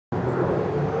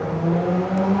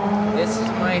This is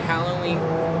my Halloween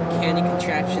candy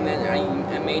contraption that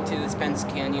I made to dispense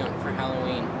candy on for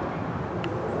Halloween.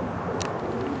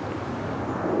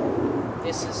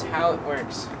 This is how it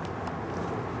works.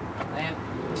 I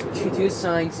have two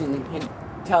signs and it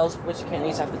tells which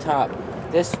candy's at the top.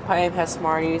 This pipe has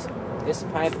Smarties, this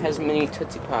pipe has mini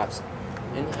Tootsie Pops.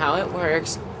 And how it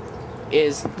works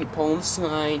is you pull the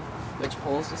sign, which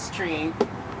pulls the string,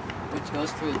 which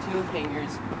goes through the two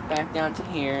fingers, back down to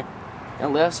here,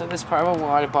 and lifts up this part of a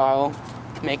water bottle,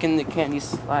 making the candy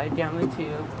slide down the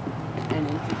tube and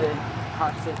into the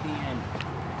pops at the end.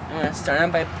 I'm going to start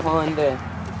out by pulling the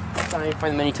sign for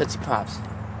the mini Tootsie Pops.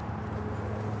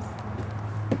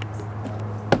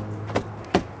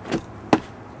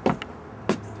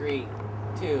 Three,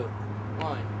 two,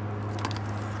 one.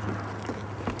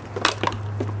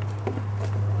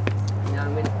 Now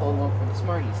I'm going to pull one for the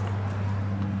Smarties.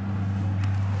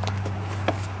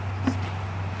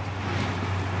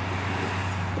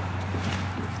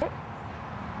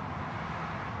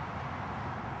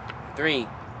 Three,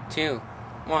 two,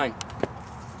 one.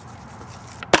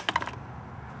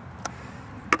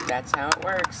 That's how it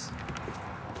works.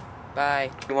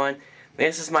 Bye. Everyone,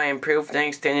 this is my improved and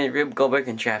extended Rube Goldberg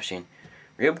contraption.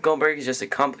 Rube Goldberg is just a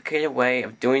complicated way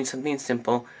of doing something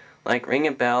simple, like ring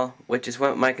a bell, which is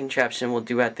what my contraption will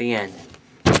do at the end.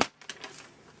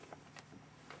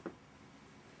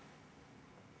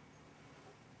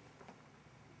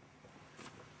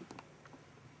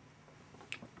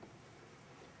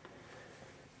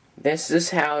 This is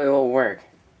how it will work.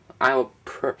 I will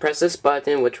press this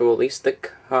button, which will release the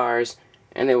cars,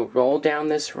 and they will roll down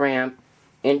this ramp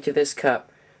into this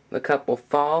cup. The cup will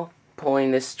fall, pulling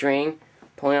this string,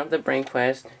 pulling out the brake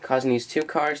quest, causing these two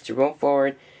cars to roll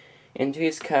forward into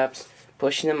these cups,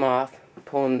 pushing them off,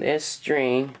 pulling this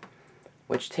string,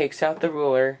 which takes out the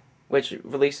ruler, which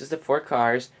releases the four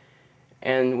cars,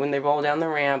 and when they roll down the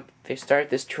ramp, they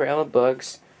start this trail of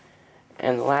books,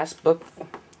 and the last book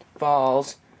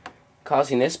falls,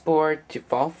 causing this board to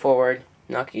fall forward,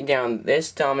 knocking down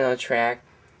this domino track,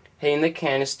 hitting the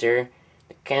canister.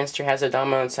 The canister has a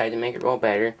domino inside to make it roll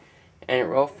better, and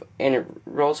it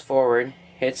rolls forward,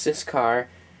 hits this car,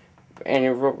 and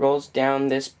it rolls down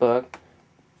this book,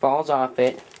 falls off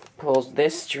it, pulls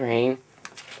this string,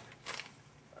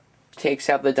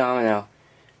 takes out the domino,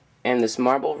 and this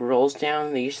marble rolls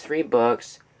down these three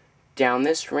books, down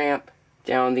this ramp,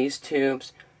 down these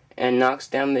tubes, and knocks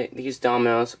down these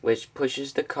dominoes, which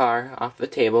pushes the car off the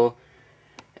table,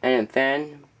 and it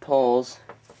then pulls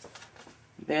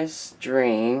this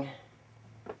string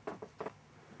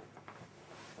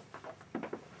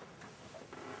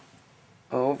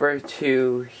over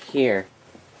to here.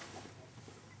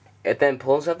 It then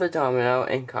pulls up the domino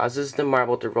and causes the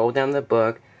marble to roll down the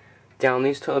book, down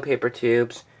these toilet paper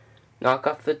tubes, knock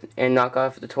off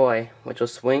the toy, which will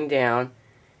swing down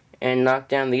and knock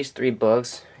down these three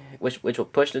books, which will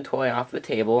push the toy off the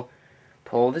table,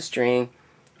 pull the string,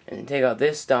 and take out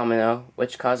this domino,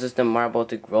 which causes the marble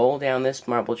to roll down this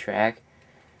marble track,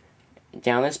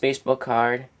 down this baseball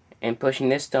card, and pushing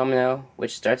this domino,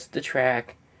 which starts the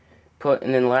track,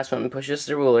 and then the last one pushes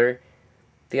the ruler.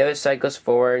 The other side goes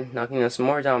forward, knocking down some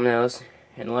more dominoes,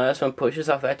 and the last one pushes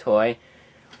off that toy,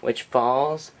 which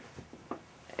falls,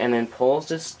 and then pulls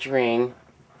the string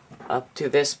up to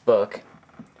this book,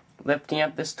 lifting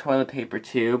up this toilet paper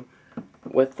tube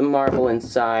with the marble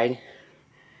inside,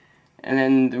 and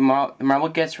then the marble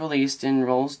gets released and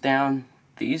rolls down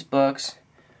these books,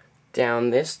 down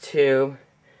this tube,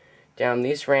 down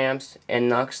these ramps, and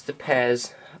knocks the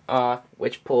Pez off,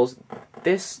 which pulls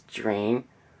this string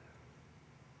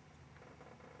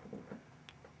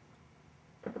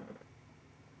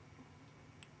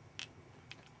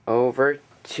over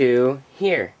to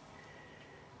here.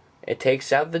 It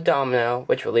takes out the domino,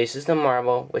 which releases the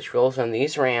marble, which rolls on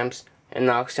these ramps and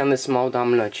knocks down the small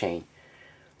domino chain.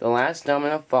 The last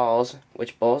domino falls,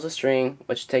 which pulls the string,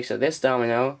 which takes out this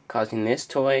domino, causing this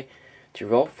toy to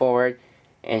roll forward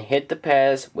and hit the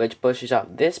Pez, which pushes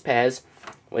out this Pez,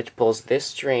 which pulls this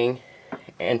string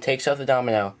and takes out the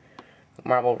domino. The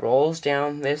marble rolls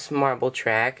down this marble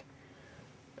track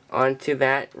onto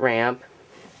that ramp,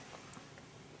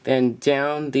 then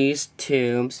down these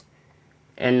tubes,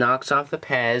 and knocks off the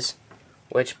Pez,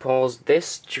 which pulls this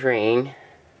string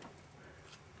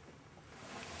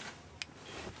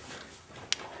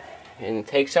and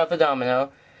takes out the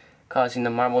domino, causing the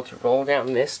marble to roll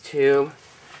down this tube,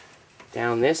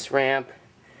 down this ramp,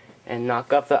 and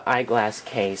knock up the eyeglass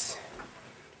case,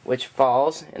 which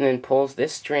falls and then pulls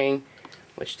this string,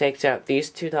 which takes out these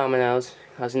two dominoes,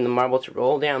 causing the marble to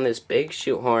roll down this big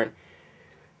shoehorn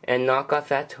and knock off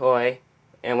that toy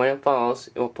and when it falls,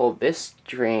 it will pull this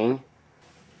string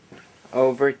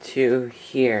over to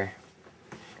here.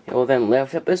 It will then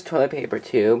lift up this toilet paper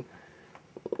tube,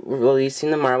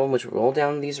 releasing the marble, which will roll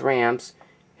down these ramps,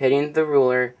 hitting the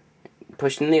ruler,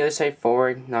 pushing the other side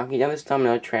forward, knocking down this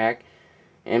domino track,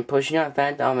 and pushing out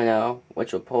that domino,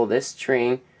 which will pull this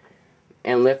string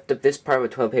and lift up this part of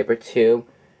the toilet paper tube,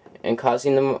 and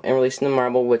causing them and releasing the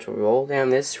marble, which will roll down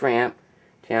this ramp,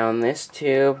 down this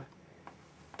tube,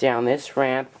 down this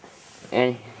ramp,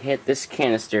 and hit this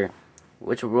canister,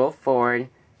 which will roll forward,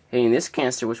 hitting this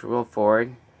canister, which will roll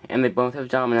forward, and they both have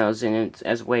dominoes in it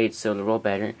as weights, so they'll roll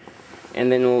better.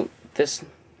 And then this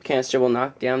canister will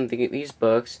knock down these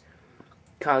books,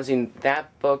 causing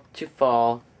that book to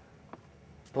fall,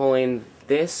 pulling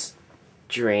this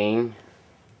string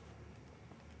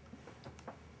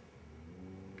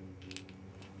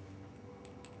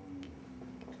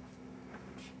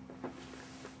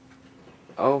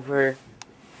over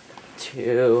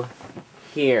to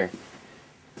here.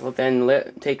 We'll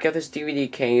then take out this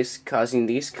DVD case, causing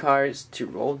these cards to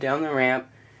roll down the ramp,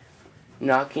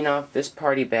 knocking off this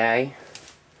party bag,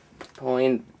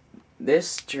 pulling this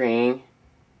string,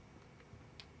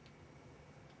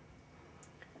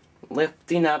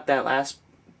 lifting up that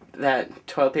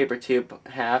toilet paper tube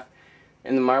half,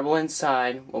 and the marble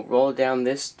inside will roll down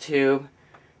this tube,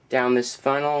 down this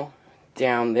funnel,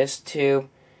 down this tube,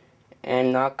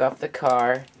 and knock off the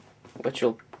car, which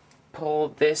will pull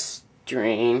this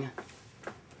string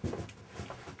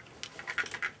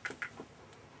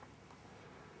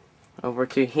over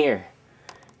to here.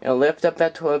 It'll lift up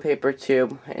that toilet paper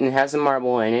tube, and it has a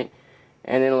marble in it,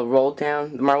 and it'll roll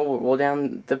down, the marble will roll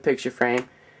down the picture frame,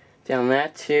 down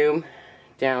that tube,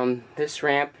 down this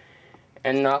ramp,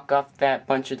 and knock off that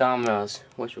bunch of dominoes,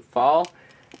 which will fall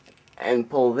and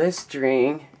pull this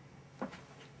string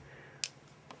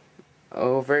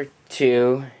over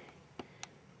to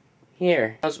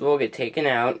here. Those will get taken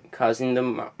out, causing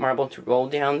the marble to roll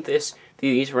down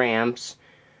these ramps,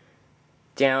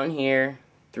 down here,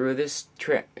 through this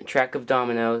track of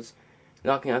dominoes,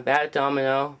 knocking out that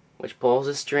domino, which pulls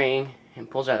a string, and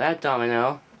pulls out that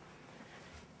domino,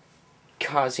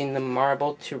 causing the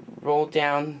marble to roll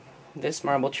down this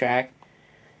marble track,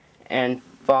 and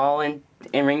fall and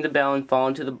ring the bell and fall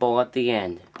into the bowl at the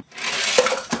end.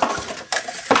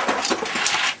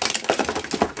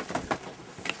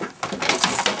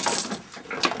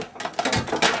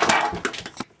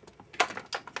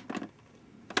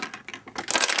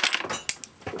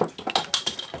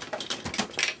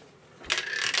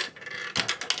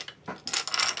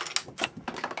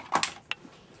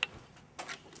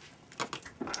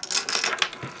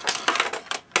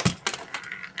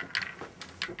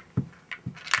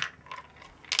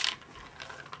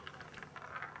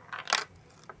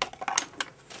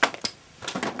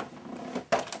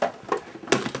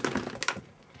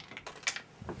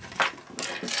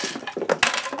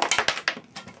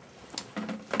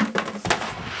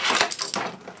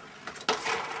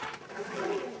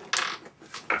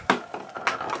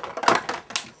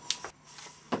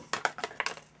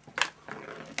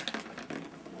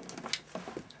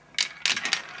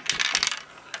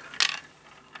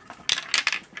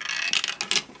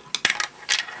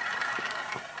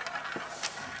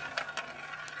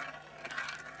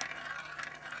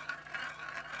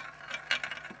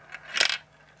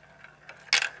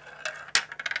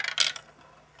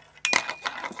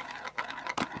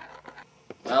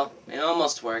 Well, it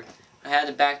almost worked. I had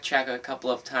to backtrack a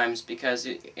couple of times because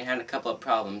it had a couple of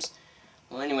problems.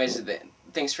 Well, anyways,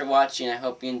 thanks for watching. I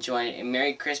hope you enjoyed it. And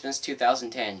Merry Christmas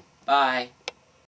 2010. Bye.